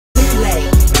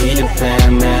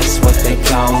fam, that's what they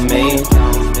call me.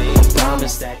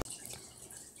 Promise that.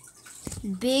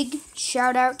 Big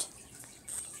shout out.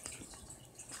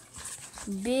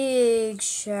 Big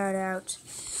shout out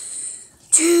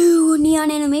to Neon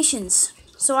Animations.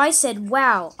 So I said,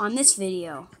 wow, on this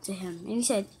video to him. And he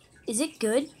said, is it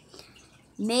good?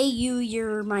 May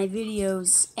your my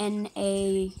videos and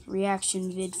a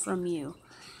reaction vid from you.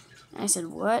 And I said,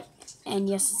 what? And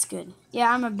yes, it's good.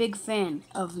 Yeah, I'm a big fan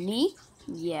of me.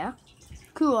 Yeah.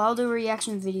 Cool, I'll do a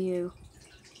reaction video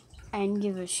and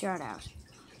give a shout out.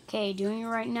 Okay, doing it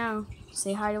right now.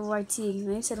 Say hi to YT.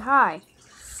 And they said hi.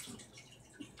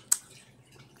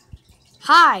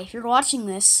 Hi, if you're watching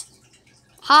this.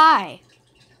 Hi.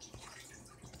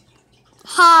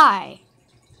 Hi.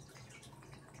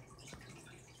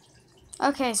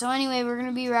 Okay, so anyway, we're going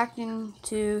to be reacting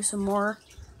to some more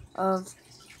of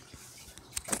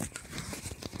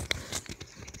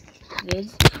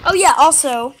vids. Oh yeah,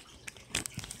 also.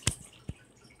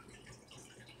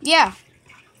 Yeah.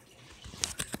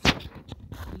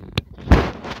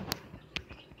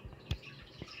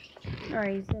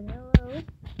 Alright, he said hello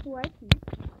to YT.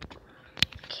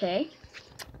 Okay.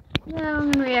 Now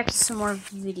I'm gonna react to some more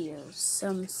videos,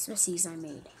 some spissies I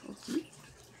made. Okay.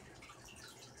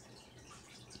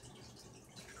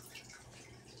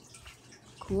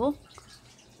 Cool.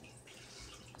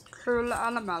 Cool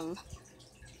animal.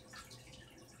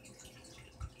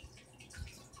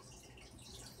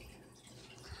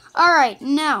 Alright,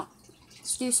 now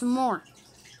let's do some more.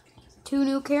 2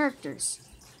 new characters.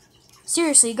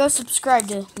 Seriously, go subscribe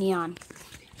to Neon.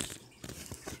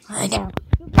 Right now.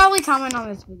 You'll probably comment on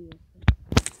this video.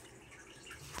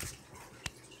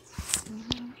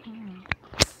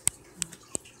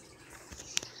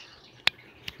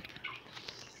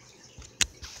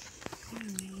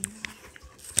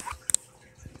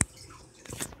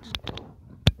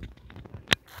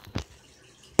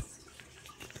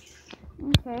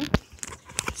 Okay,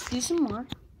 let's do some more.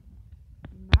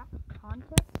 Map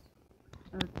contest?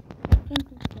 Or, I think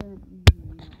it's a...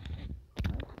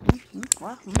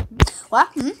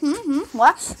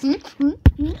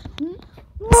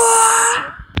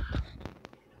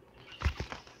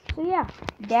 So yeah,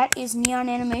 that is Neon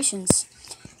Animations.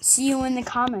 See you in the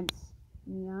comments,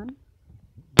 Neon.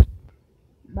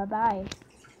 Bye-bye.